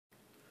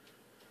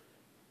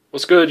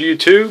What's good,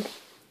 YouTube?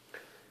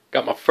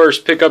 Got my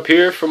first pickup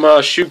here from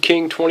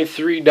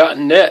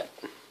ShoeKing23.net.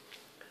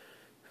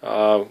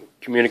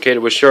 Communicated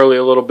with Shirley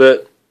a little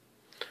bit.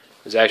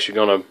 Was actually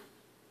gonna,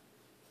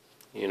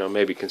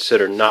 maybe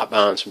consider not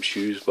buying some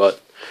shoes,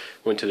 but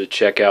went to the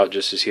checkout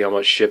just to see how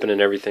much shipping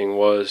and everything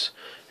was,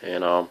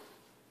 and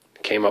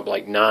came up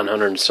like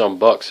 900 and some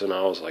bucks, and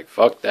I was like,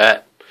 fuck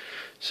that.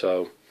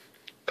 So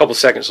a couple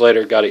seconds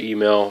later, got an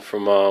email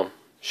from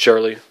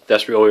Shirley.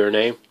 That's really her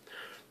name.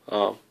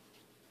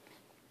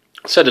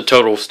 Said the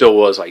total still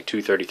was like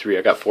 $233.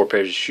 I got 4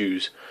 pairs of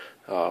shoes.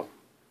 I'm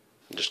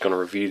just gonna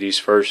review these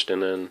first,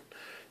 and then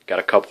got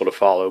a couple to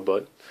follow.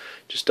 But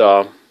just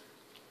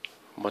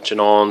munching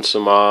on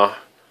some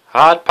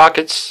Hot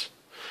Pockets,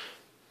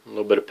 a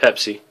little bit of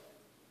Pepsi.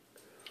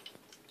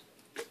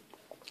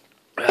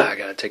 I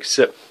gotta take a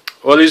sip.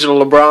 Well, these are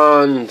the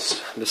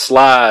LeBron's. The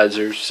slides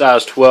are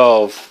size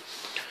 12.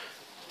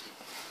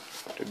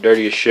 They're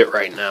dirty as shit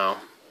right now.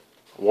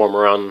 Warm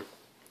around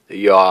the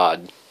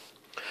yard.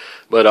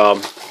 But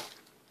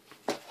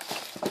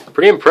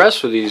pretty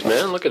impressed with these,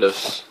 man. Look at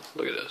this.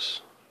 Look at this.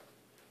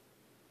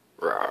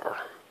 Rawr.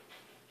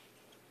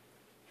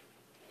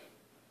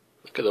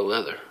 Look at the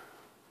leather,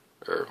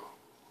 or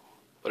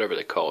whatever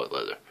they call it,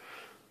 leather.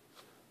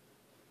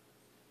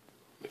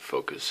 Let me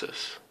focus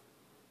this.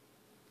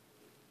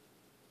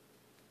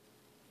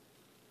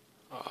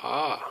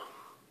 But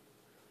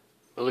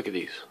look at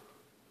these.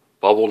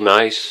 Bubble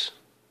nice.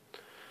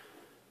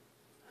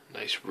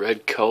 Nice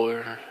red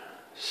color.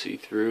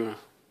 See-through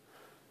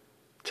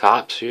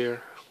tops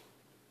here.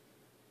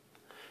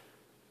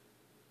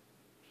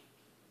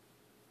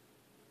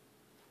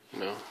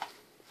 I'm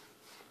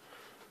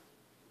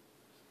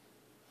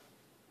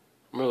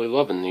really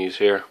loving these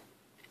here.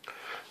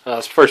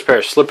 It's the first pair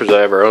of slippers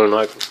I ever owned.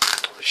 I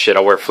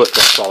wear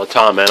flip-flops all the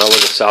time, man. I live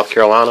in South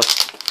Carolina.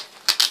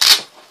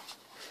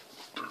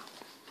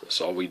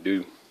 That's all we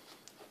do.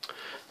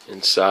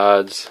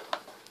 Insides.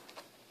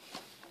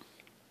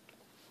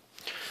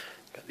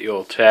 The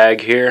old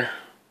tag here.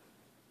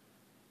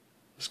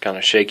 It's kind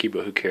of shaky,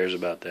 but who cares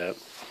about that?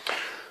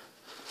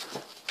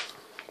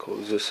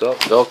 Close this up.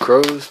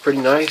 Velcro is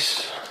pretty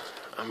nice.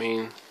 I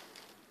mean,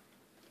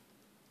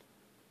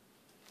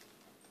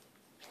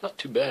 it's not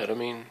too bad. I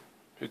mean,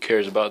 who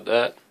cares about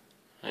that?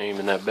 Ain't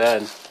even that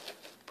bad.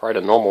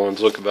 Probably the normal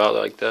ones look about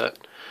like that.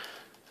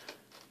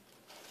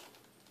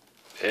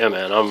 Yeah,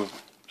 man, I'm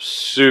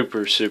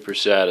super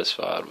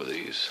satisfied with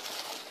these.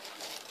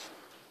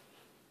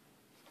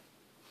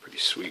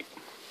 Sweet.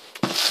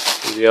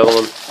 Here's the other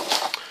one.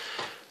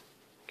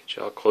 Get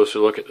y'all a closer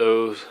look at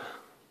those.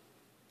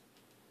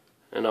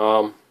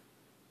 And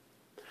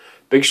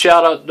big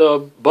shout out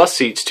to bus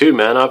seats too,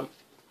 man. I'm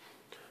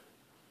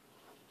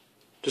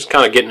just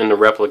kind of getting in the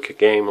replica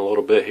game a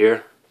little bit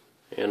here.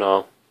 And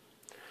I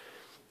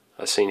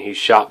seen he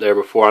shopped there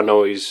before. I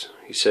know he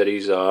said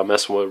he's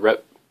messing with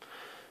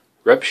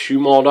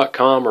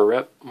repshoemall.com or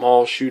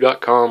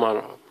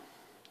repmallshoe.com.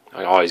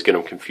 I always get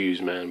them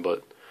confused, man,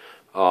 but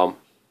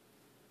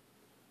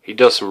he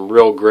does some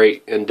real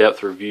great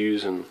in-depth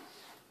reviews, and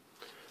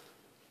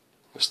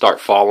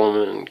start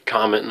following him and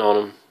commenting on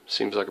him.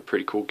 Seems like a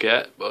pretty cool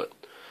cat, but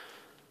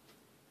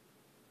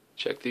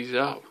check these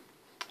out.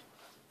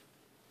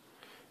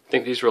 I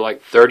think these were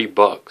like 30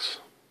 bucks.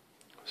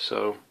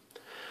 So,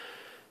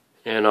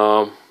 and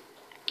I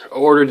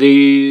ordered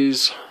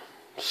these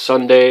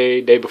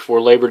Sunday, day before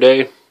Labor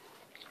Day.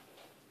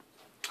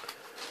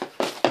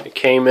 It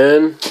came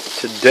in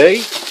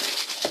today.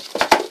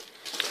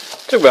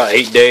 Took about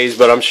 8 days,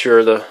 but I'm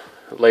sure the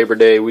Labor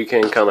Day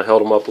weekend kind of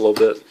held them up a little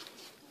bit.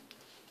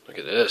 Look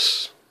at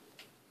this.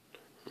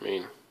 I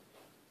mean,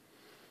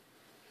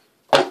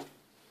 like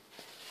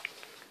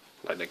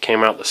they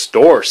came out the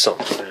store or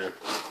something, man.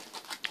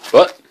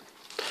 But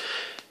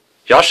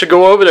y'all should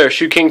go over there.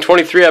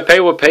 ShoeKing23. I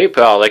pay with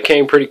PayPal. They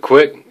came pretty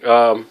quick.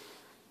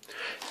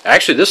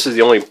 Actually, this is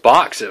the only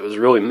box that was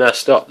really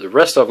messed up. The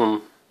rest of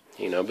them,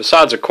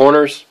 besides the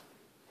corners,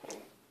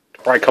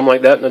 probably come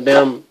like that in the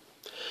damn,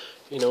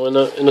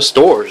 in the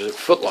stores at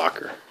Foot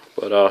Locker.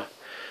 But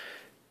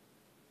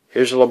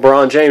here's the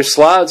LeBron James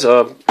slides.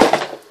 I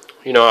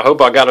hope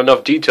I got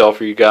enough detail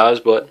for you guys,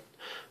 but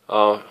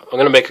I'm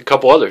gonna make a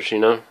couple others.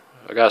 I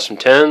got some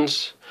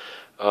 10s,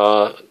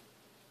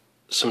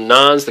 some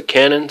 9s, the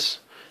Cannons,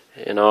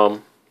 and I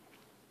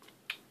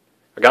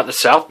got the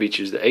South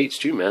Beaches, the 8s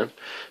too, man.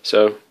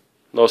 So I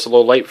know it's a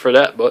little late for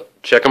that, but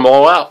check them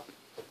all out.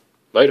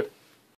 Later.